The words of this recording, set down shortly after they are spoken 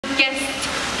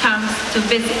to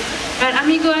visit. Right,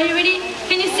 amigo, are you ready?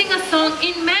 Can you sing a song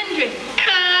in Mandarin?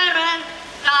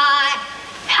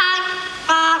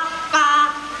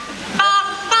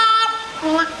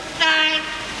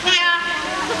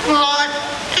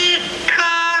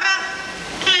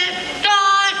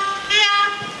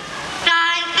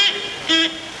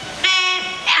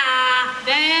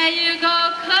 There you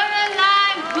go,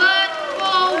 Caroline, word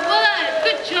for word.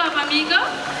 Good job, amigo.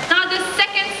 Now the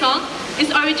second song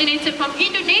is originated from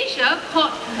Indonesia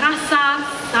called Rasa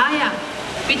Sayang,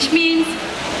 which means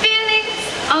feelings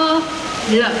of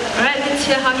love. Alright, let's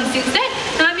hear how he sings that.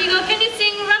 Now, amigo, can you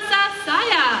sing Rasa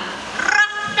Sayang?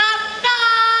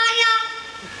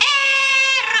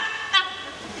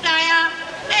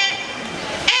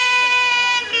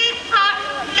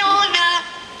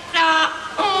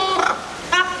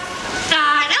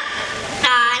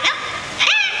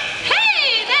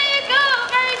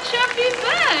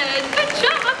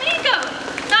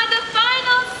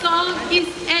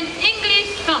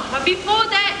 But before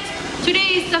that,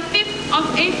 today is the 5th of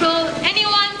April.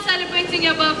 Anyone celebrating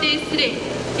your birthdays today?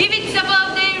 If it's your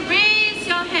birthday, raise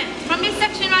your hand. From this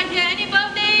section right here, any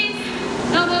birthdays?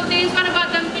 No birthdays? What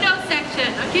about the middle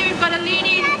section? Okay, we've got a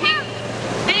lady in pink.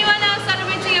 Anyone else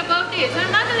celebrating your birthdays?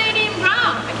 Another lady in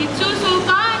brown. Okay, 2 so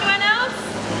far. Anyone else?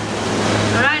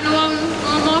 Alright, no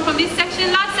more from this section.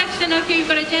 Last section, okay,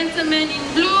 we've got a gentleman in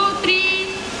blue,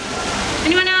 3.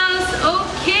 Anyone else?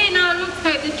 Okay, now it looks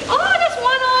like the... Oh, there's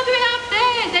one all the way up there.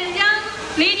 The young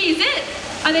lady, is it?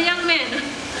 Or the young man?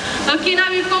 Okay, now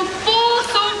we've got 4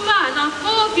 so far. Now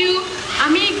 4 of you,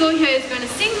 amigo here is going to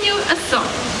sing you a song.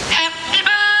 Happy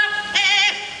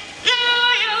birthday to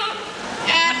you.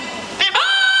 Happy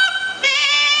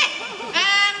birthday.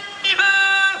 Happy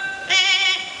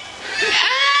birthday.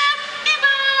 Happy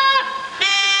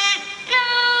birthday to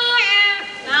you.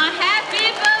 Now happy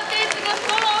birthday to the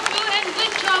 4 of you and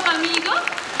good job, amigo.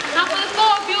 Now for the 4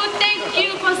 of you, thank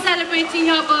you for celebrating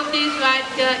your birthdays right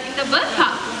here in the birth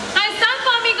house. Now it's time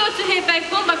for amigo to head back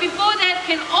home, but before that,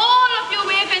 can all